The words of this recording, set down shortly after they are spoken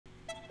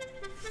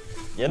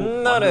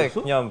옛날에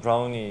그냥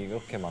브라우니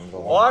이렇게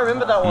만들어. I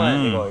remember that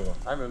one. 이거.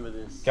 I remember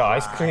this. 그냥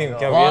아이스크림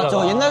그냥 와, 위에다가.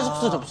 저 옛날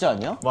숙소 접시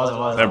아니야?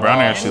 맞아. That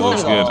brownie actually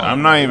looks good.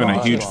 I'm not even a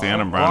huge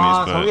fan of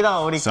brownies,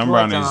 but some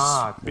brownies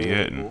be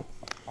hitting.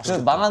 그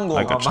망한 거.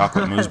 Like a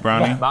chocolate mousse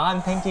brownie.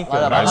 망한 팬케이크.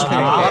 맞아,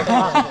 망한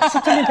팬케이크.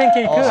 스틀린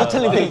팬케이크.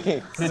 스틀린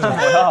팬케이크. 그게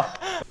뭐야?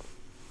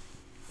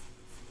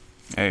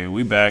 Hey,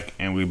 we back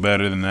and we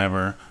better than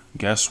ever.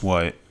 Guess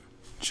what?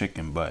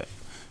 Chicken butt.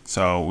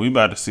 So we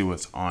about to see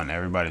what's on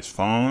everybody's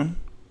phone.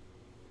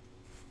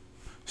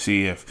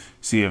 See if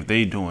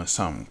they doing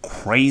something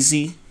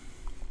crazy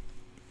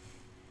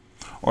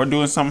or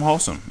doing something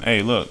wholesome.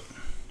 Hey, look.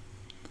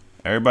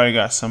 Everybody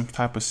got some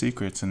type of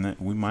secrets, and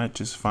we might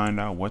just find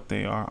out what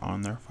they are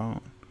on their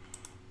phone.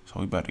 So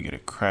we about to get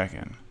it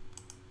cracking.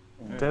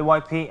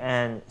 JYP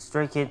and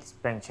Stray Kids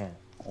Bangchan.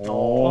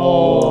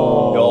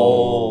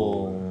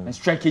 And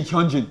Stray Kids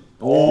Hyunjin.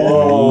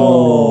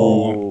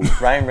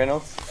 Ryan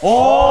Reynolds.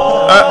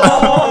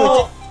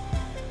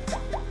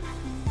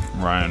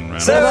 Ryan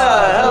Reynolds.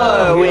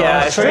 Hello, we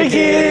are Stray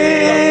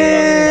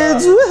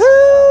Kids.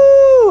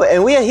 Woohoo!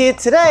 And we are here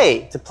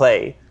today to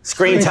play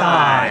Screen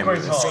Time.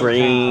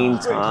 Screen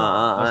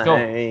Time. Let's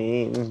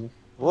go.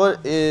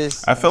 What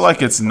is? I feel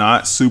like it's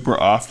not super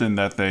often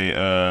that they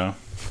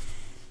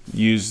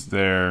use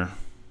their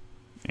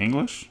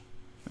English.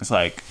 It's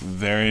like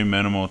very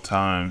minimal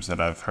times that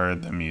I've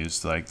heard them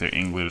use like their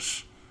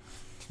English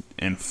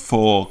in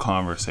full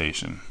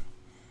conversation.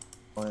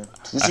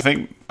 I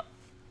think.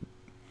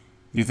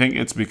 You think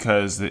it's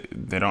because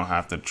they don't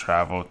have to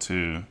travel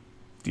to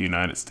the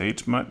United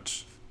States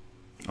much?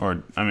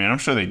 Or, I mean, I'm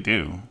sure they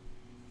do.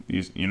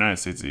 The United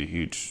States is a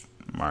huge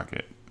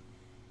market.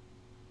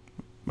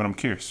 But I'm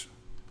curious.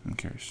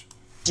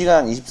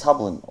 4시간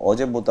 24분,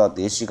 어제보다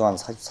 4시간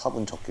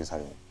 44분 적게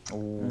사용.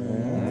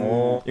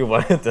 이거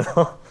말해도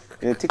되나?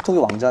 예, 틱톡이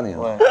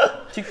왕자네요.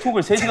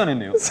 틱톡을 3시간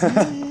했네요.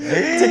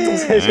 틱톡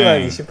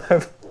 3시간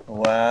 28분.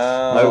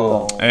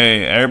 Wow.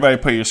 Hey, everybody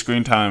put your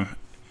screen time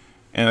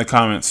in the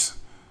comments.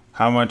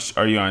 How much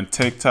are you on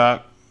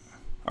TikTok?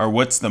 Or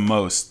what's the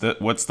most?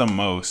 What's the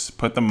most?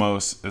 Put the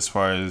most as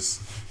far as,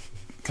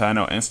 because I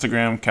know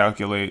Instagram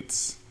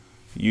calculates,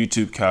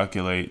 YouTube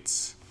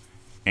calculates,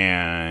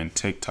 and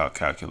TikTok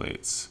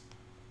calculates.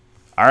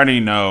 I already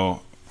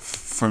know,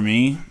 for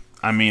me,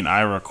 I mean,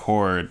 I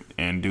record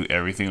and do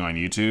everything on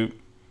YouTube.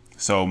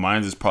 So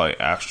mine is probably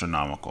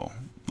astronomical,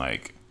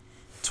 like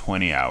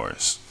 20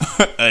 hours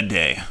a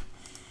day.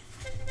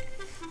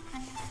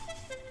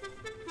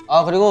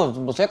 아, 그리고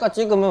뭐 셀카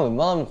찍으면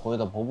웬만하면 거의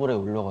다 버블에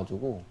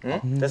올려가지고.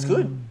 That's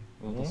good.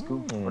 That's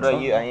good. What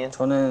about you, Ian?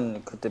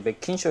 저는 그때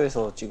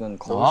맥킨쇼에서 찍은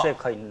거울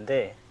셀카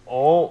있는데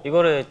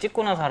이거를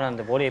찍고 나서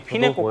알았는데 머리에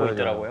피내 꽂고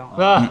있더라고요.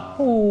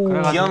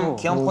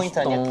 귀여운 포인트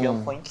아니야?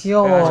 귀여운 포인트?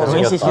 귀여워.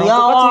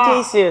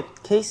 똑같은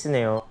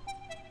케이스네요.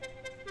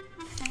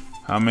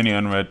 How many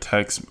unread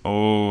texts?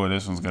 Oh,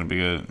 this one's gonna be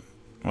good.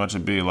 Watch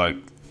it be like,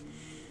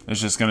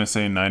 it's just gonna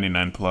say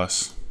 99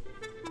 plus.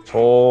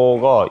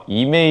 저가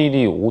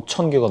이메일이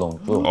 5,000개가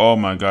넘고요. Oh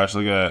my gosh,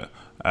 look at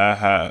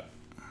that.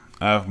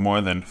 I have more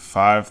than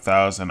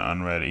 5,000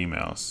 unread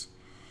emails.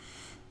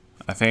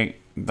 I think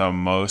the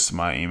most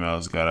my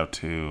emails got up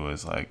to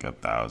was like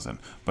 1,000.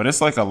 But it's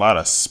like a lot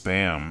of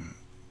spam.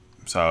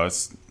 So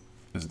it's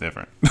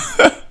different.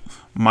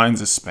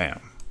 Mine's a spam.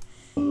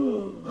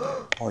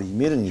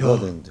 이메일은 읽어야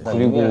되는데.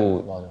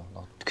 그리고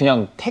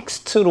그냥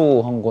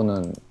텍스트로 한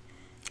거는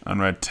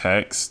Unread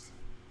text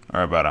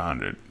are about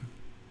 100.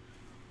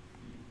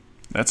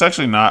 That's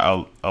actually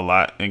not a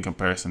lot in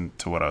comparison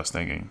to what I was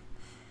thinking.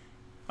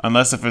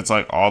 Unless if it's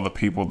like all the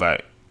people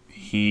that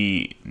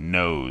he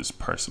knows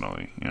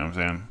personally. You know what I'm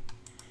saying?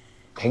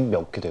 100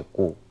 몇 개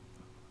됐고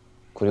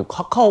그리고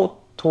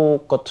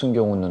카카오톡 같은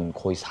경우는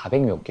거의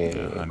 400 몇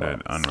개가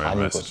unread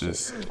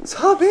messages.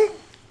 400?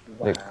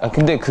 네,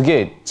 근데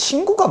그게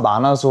친구가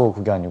많아서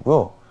그게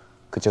아니고요.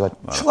 그 제가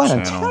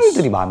추가하는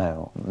채널들이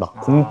많아요.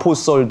 막 공포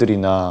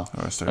썰들이나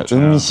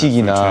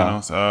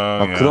음식이나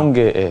막 그런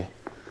게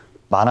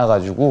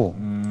많아가지고.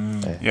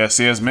 Yeah,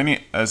 see, as many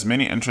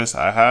interests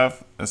I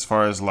have, as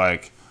far as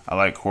like, I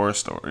like horror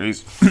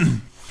stories,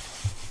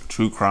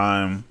 true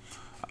crime.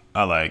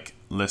 I like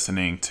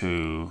listening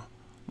to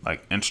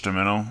like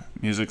instrumental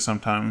music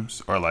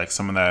sometimes, or like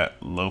some of that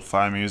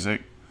lo-fi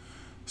music.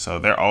 So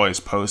they're always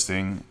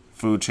posting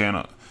food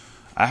channel.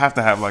 I have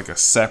to have like a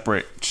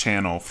separate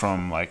channel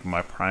from like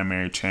my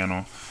primary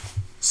channel,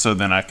 so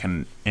then I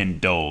can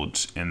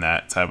indulge in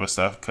that type of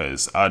stuff,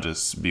 because I'll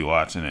just be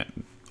watching it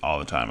all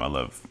the time. I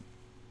love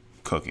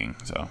cooking,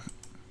 so.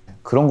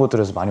 그런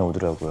것들에서 많이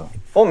오더라고요.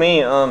 For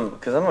me,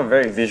 because I'm a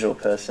very visual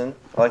person,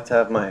 I like to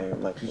have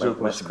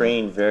my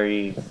screen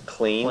very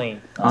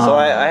clean. So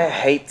I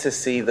hate to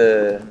see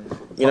the,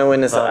 you know, when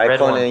there's an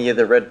icon and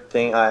the red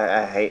thing.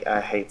 I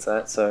hate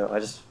that. So I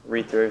just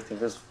read through everything.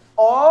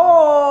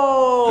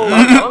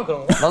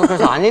 나도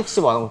그래서 안 읽지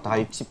않은 거 다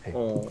읽집해.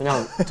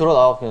 그냥 들어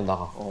나와 그냥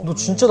나가. 너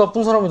진짜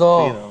나쁜 사람이다.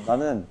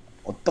 나는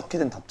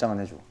어떻게든 답장을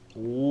해줘.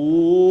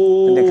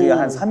 근데 그게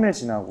한 3일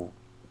지나고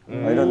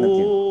이런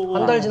느낌.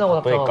 한 달 지나고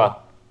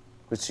답장하고.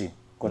 그렇지.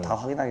 그거 다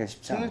확인하기가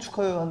쉽지 않아. 생일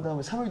축하한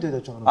다음에 3일 뒤에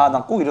답장하는 아,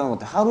 난 꼭 이러는 것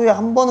같아. 하루에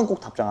한 번은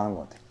꼭 답장하는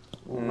것 같아.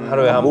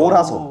 하루에 한 번.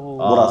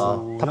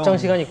 몰아서. 답장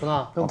시간이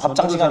있구나.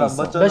 답장 시간이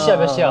있어. 몇 시야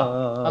몇 시야?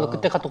 나도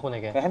그때 카톡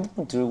보내게. 그냥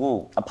핸드폰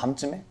들고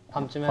밤쯤에?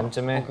 밤쯤에.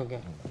 오케이.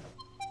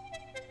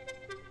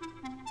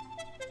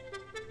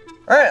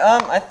 Alright,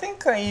 I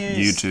think I use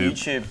YouTube.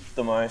 YouTube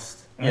the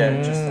most.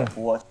 Yeah, just like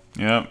watch.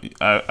 Yeah,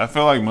 I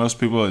feel like most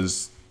people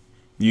is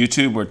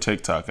YouTube or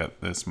TikTok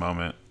at this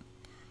moment.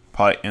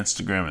 Probably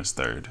Instagram is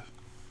third.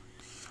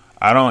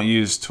 I don't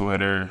use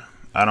Twitter.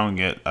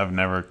 I've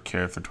never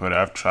cared for Twitter.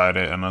 I've tried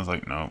it and I was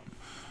like, no,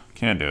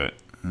 can't do it.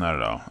 Not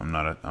at all. I'm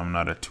not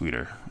a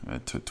tweeter. A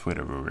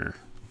Twitterer.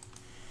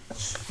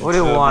 What do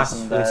you watch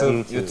with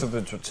YouTube?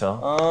 유튜브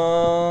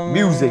좋죠.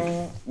 Music.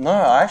 No,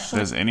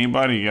 actually. Does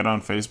anybody get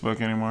on Facebook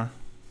anymore?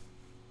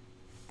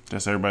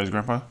 Just everybody's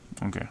grandpa?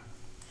 Okay.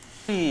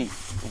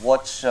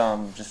 Watch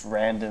just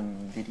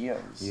random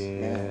videos.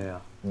 Yeah.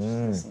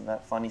 Listen to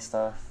that funny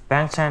stuff.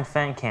 Bangchan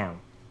fan cam.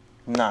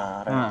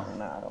 Nah, I don't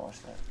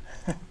watch that.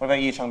 What about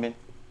you, Changbin?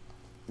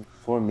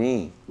 For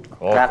me.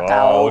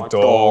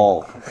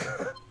 카카오톡.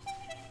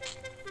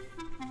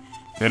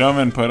 They don't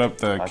even put up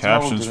the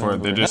captions for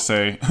it. They just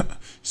say,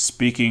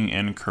 speaking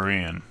in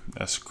Korean.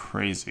 That's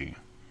crazy.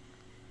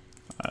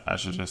 I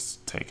should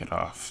just take it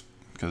off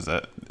because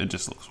it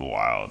just looks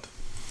wild.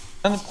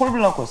 저는 폴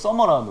블랑코의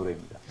서머라는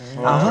노래입니다.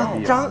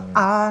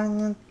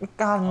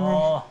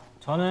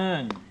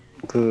 저는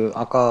그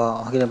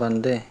아까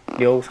확인해봤는데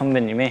려욱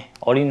선배님의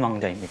어린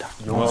왕자입니다.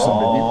 Did I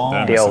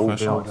miss the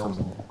question?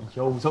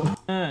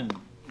 저는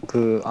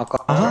그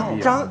아까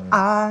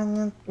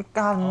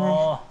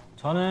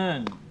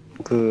저는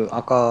그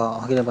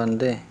아까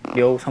확인해봤는데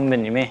려욱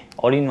선배님의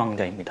어린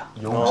왕자입니다.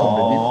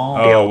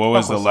 Oh, what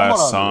was the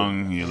last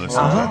song you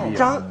listened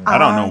to? I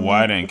don't know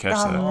why I didn't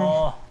catch that.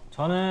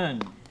 저는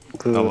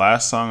The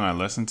last song I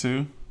listened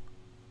to?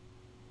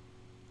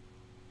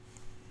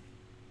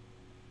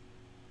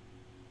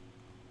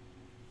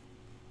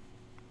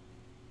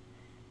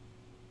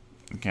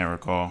 I can't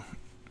recall.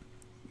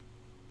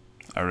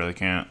 I really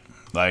can't.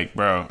 Like,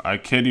 bro, I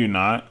kid you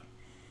not.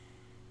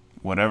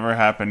 Whatever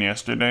happened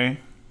yesterday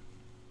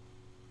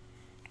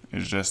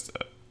is just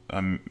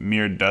a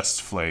mere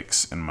dust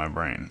flakes in my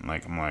brain.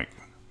 Like, I'm like,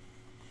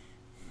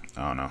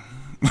 I don't know.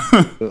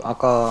 그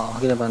아까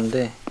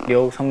확인해봤는데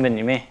려욱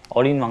선배님의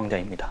어린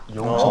왕자입니다.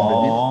 려욱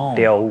선배님.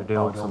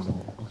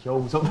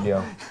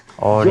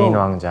 어린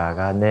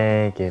왕자가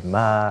내게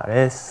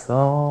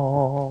말했어.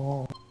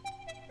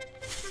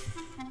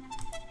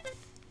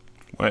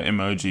 What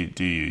emoji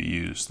do you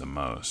use the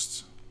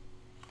most?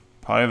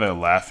 Probably the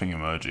laughing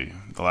emoji.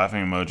 The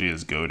laughing emoji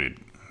is goated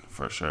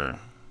for sure.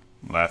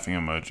 Laughing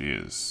emoji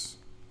is.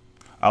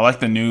 I like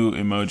the new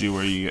emoji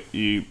where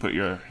you put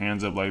your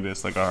hands up like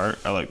this, like a heart.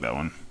 I like that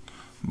one.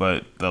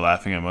 But the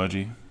laughing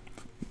emoji,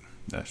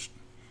 that's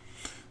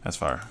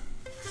fire.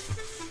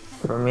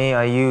 For me,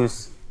 I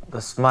use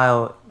the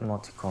smile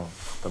emoticon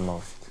the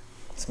most.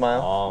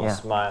 Smile. Yeah.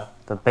 Smile.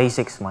 The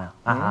basic smile.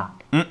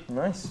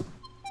 Nice.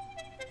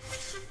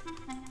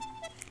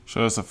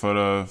 Show us a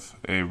photo of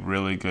a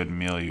really good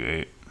meal you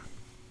ate.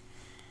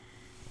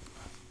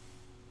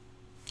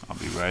 I'll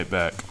be right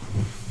back.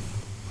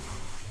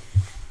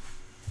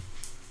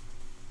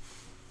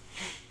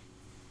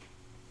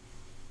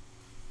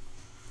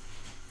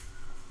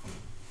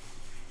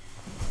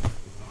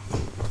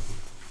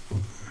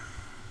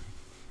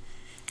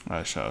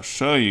 I shall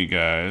show you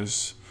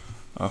guys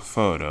a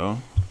photo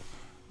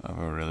of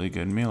a really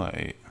good meal I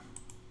ate.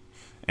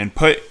 And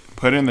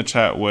put in the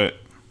chat what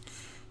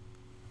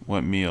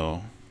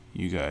meal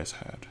you guys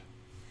had.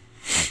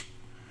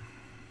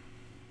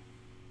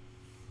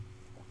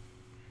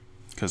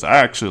 Because I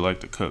actually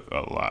like to cook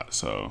a lot,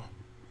 so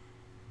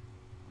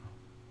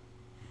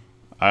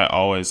I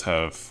always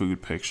have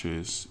food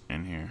pictures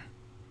in here.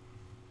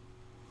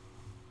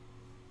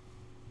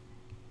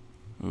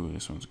 Ooh,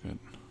 this one's good.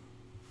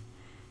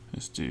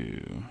 Let's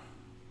do.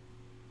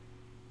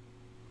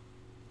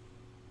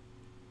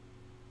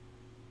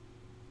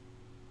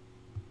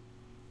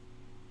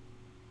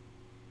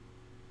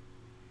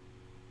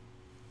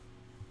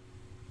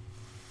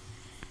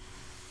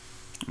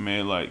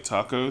 Made like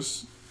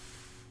tacos.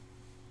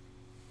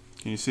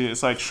 Can you see it?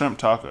 It's like shrimp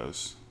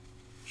tacos.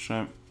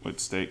 Shrimp with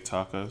steak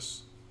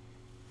tacos.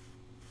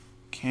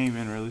 Can't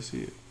even really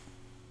see it.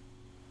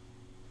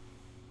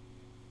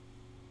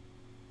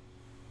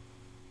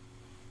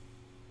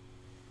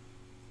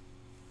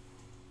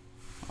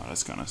 Oh,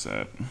 that's kind of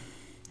sad.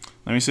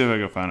 Let me see if I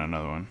can find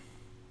another one.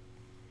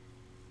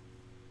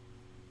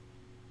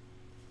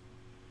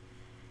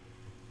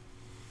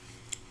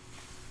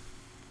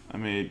 I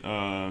made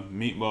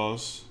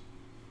meatballs,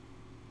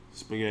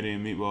 spaghetti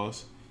and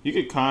meatballs. You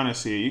could kind of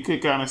see it. You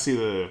could kind of see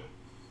the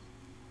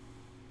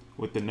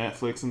with the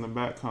Netflix in the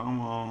back. Come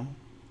on.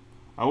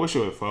 I wish it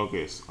would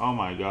focus. Oh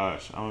my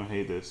gosh, I'm gonna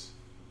hate this.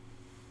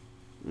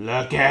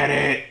 Look at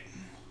it.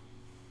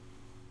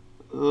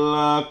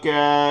 Look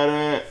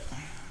at it.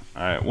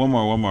 All right, one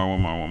more.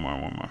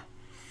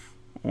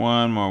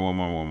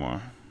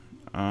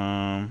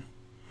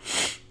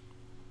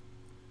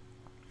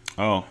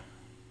 Oh.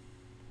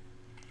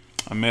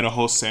 I made a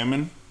whole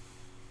salmon.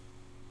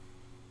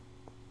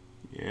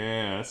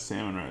 Yeah, that's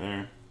salmon right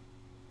there.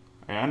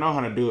 Hey, I know how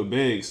to do it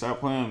big.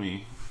 Stop playing with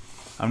me.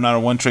 I'm not a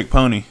one-trick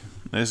pony.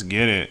 Let's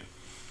get it.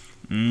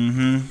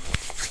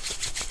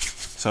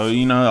 So,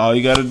 you know, all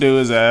you got to do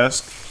is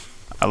ask.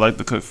 I like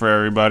to cook for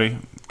everybody.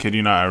 Kid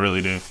you not, I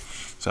really do.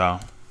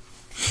 So,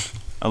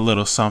 a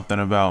little something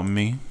about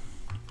me.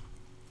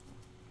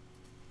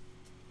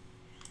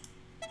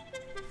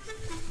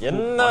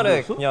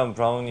 옛날에 그냥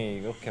브라우니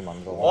이렇게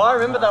만들어. Oh, I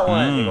remember that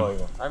one. 이거.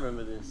 I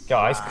remember this.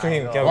 그냥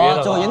아이스크림 그냥 와,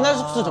 위에다가. 저거 옛날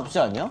숙소 접시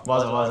아니야?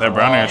 That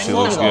brownie actually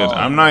looks good.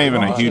 I'm not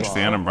even a huge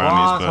fan of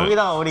brownies,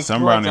 but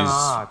some brownies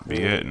be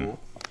hitting.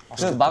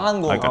 그 망한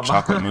거. Like a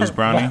chocolate mousse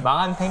brownie.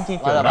 망한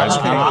팬케이크. 맞아, Ice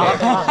망한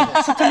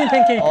cream. 스틀린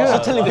팬케이크.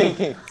 스틀린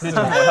팬케이크. 그게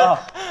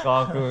뭐야?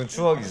 그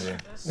추억이지.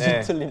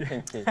 네. 스틀린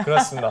팬케이크.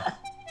 그렇습니다.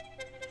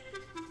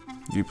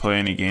 Do you play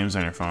any games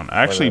on your phone?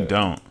 I actually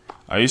don't.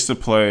 I used to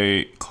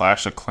play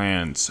Clash of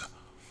Clans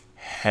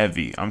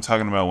heavy. I'm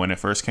talking about when it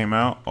first came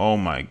out. Oh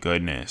my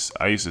goodness.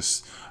 I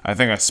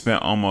think I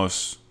spent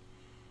almost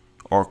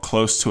or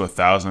close to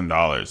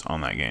 $1,000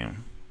 on that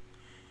game.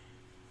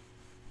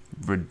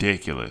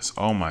 Ridiculous.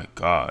 Oh my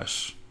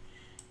gosh.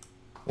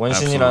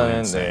 원신이라는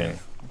Absolutely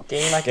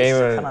네,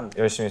 게임을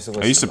열심히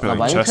쓰고 I used to 있습니다.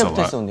 play chess a 마인크래프트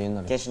lot. 했었는데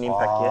옛날에. Genshin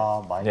Impact,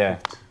 yeah.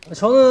 예.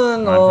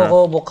 저는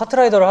뭐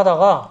카트라이더를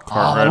하다가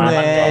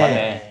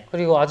맞네.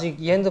 그리고 아직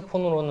이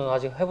핸드폰으로는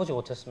아직 해보지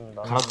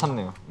못했습니다.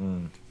 갈아탔네요.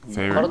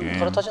 Favorite game.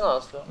 갈아타지는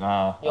않았어요.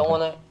 아,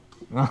 영원해.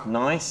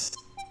 Nice.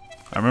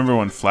 I remember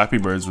when Flappy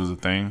Birds was a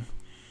thing.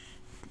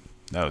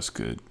 That was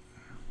good.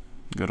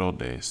 Good old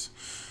days.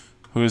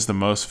 Who is the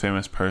most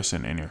famous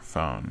person in your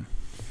phone?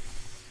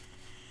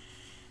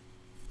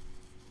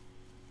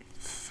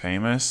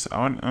 Famous? I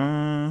want,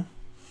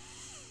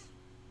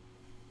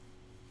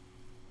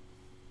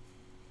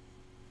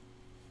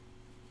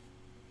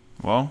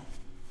 well,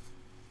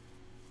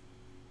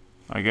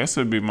 I guess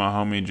it'd be my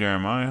homie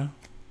Jeremiah.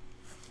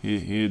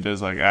 He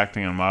does like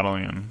acting and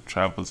modeling and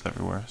travels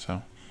everywhere,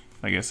 so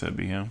I guess that'd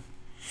be him.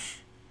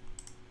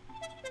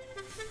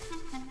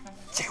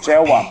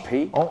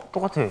 JYP?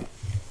 똑같아.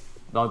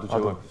 나도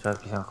JYP.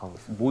 JYP 생각하고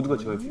있어. 모두가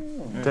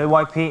JYP.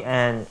 JYP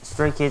and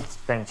Stray Kids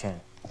Bang Chan.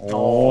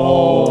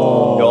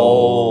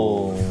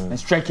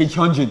 Stray Kid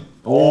현준.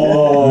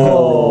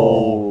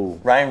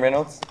 Ryan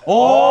Reynolds.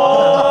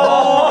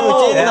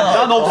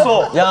 난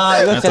없어.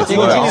 야, 이거 진짜 That's a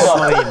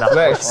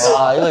flex. 찐이다.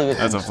 아, 이거.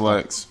 That's a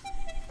flex.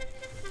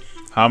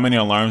 How many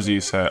alarms do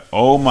you set?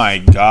 Oh my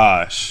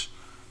gosh,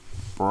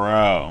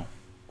 bro.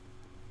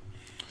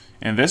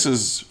 And this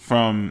is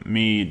from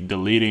me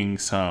deleting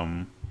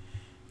some.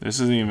 This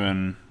isn't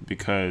even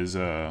because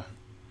I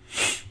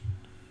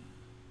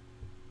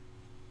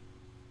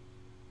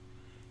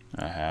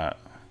have.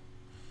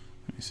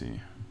 Let me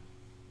see.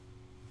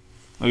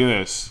 Look at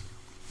this.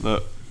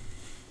 Look.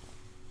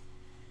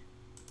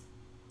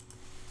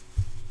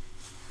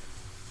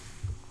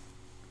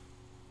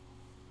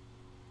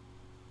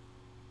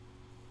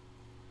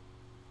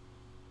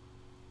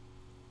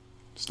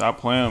 Stop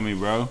playing with me,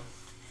 bro.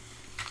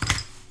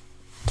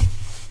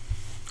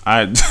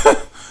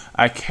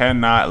 I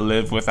cannot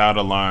live without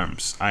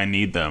alarms. I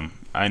need them.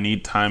 I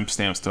need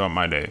timestamps throughout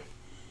my day.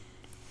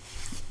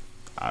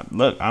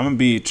 Look, I'm gonna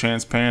be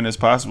transparent as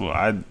possible.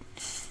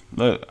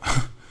 Look,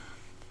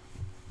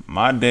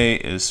 my day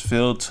is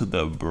filled to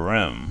the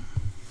brim.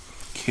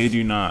 Kid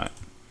you not.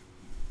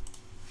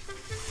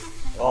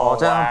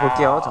 제가 한번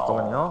볼게요.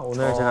 잠깐만요.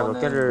 오늘 제가 몇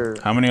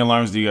개를 How many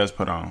alarms do you guys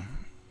put on?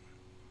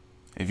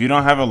 If you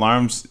don't have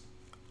alarms,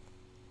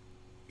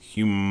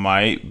 you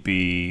might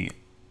be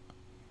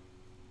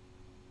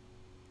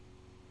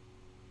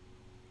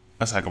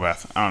a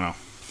psychopath. I don't know.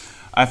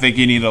 I think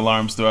you need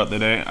alarms throughout the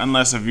day,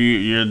 unless if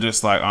you're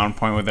just like on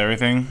point with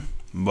everything.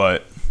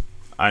 But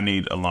I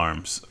need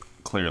alarms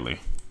clearly.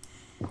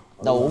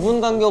 나 5분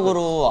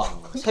간격으로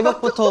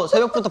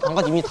새벽부터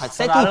밤까지 이미 다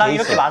세팅 알람 돼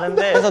이렇게 있어.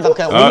 많은데 그래서 나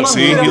그냥 Oh, 5만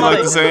see, he 보면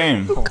like the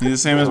same. He's the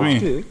same as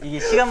me. 이게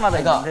시간마다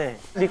있는데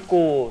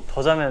믿고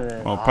더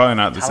자면은 Well, probably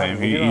not the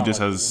same. He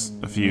just has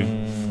a few.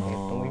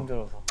 너무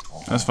힘들어서.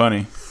 That's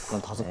funny.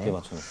 난 5개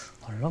맞춰.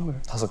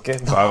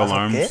 5개? 5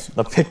 alarms.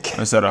 나 100개.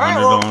 I said 100 Alright,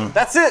 well, alarms.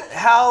 that's it.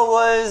 How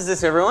was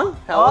this, everyone?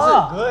 How was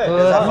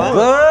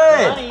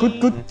it?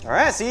 Good. All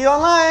right, see you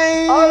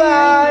online.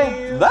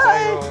 Bye.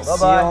 Bye.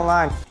 See you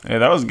online. Hey,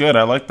 that was good.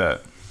 I like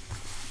that.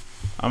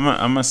 I'm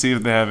gonna see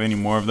if they have any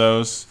more of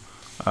those,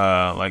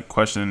 like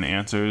question and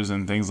answers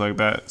and things like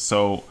that.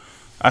 So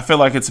I feel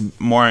like it's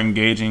more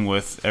engaging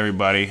with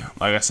everybody.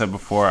 Like I said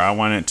before, I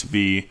want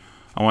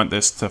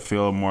this to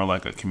feel more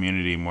like a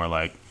community, more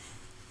like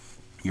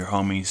your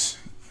homies.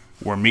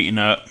 We're meeting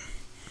up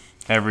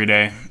every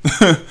day,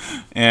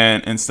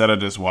 and instead of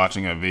just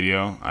watching a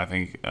video, I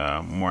think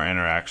more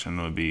interaction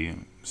would be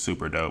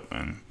super dope,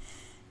 and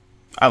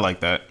I like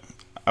that.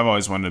 I've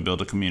always wanted to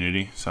build a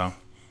community, so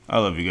I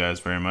love you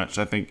guys very much.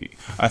 I thank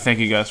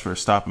you guys for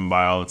stopping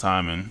by all the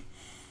time and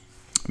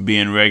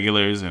being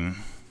regulars and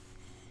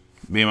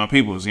being my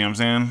peoples. You know what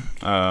I'm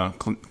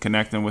saying?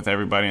 Connecting with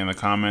everybody in the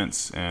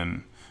comments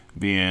and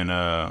being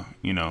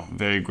you know,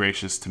 very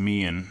gracious to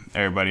me and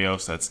everybody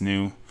else that's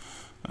new.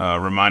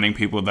 Reminding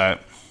people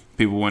that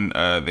when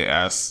they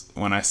ask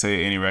when I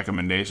say any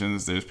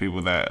recommendations, there's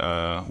people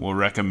that will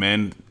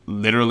recommend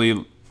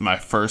literally my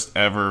first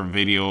ever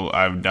video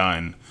I've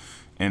done,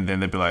 and then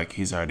they'll be like,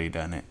 he's already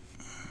done it.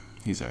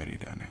 He's already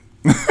done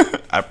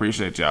it. I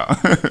appreciate y'all.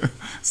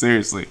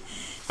 Seriously.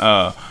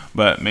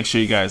 But make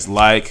sure you guys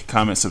like,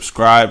 comment,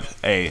 subscribe.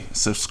 Hey,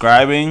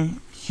 subscribing,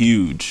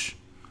 huge.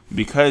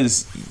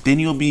 Because then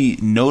you'll be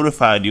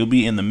notified. You'll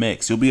be in the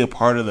mix. You'll be a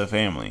part of the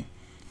family.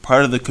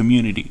 Part of the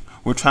community.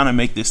 We're trying to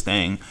make this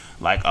thing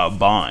like a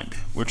bond.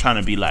 We're trying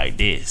to be like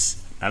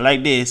this. Not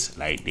like this,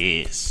 like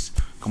this.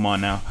 Come on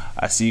now.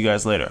 I'll see you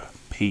guys later.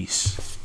 Peace.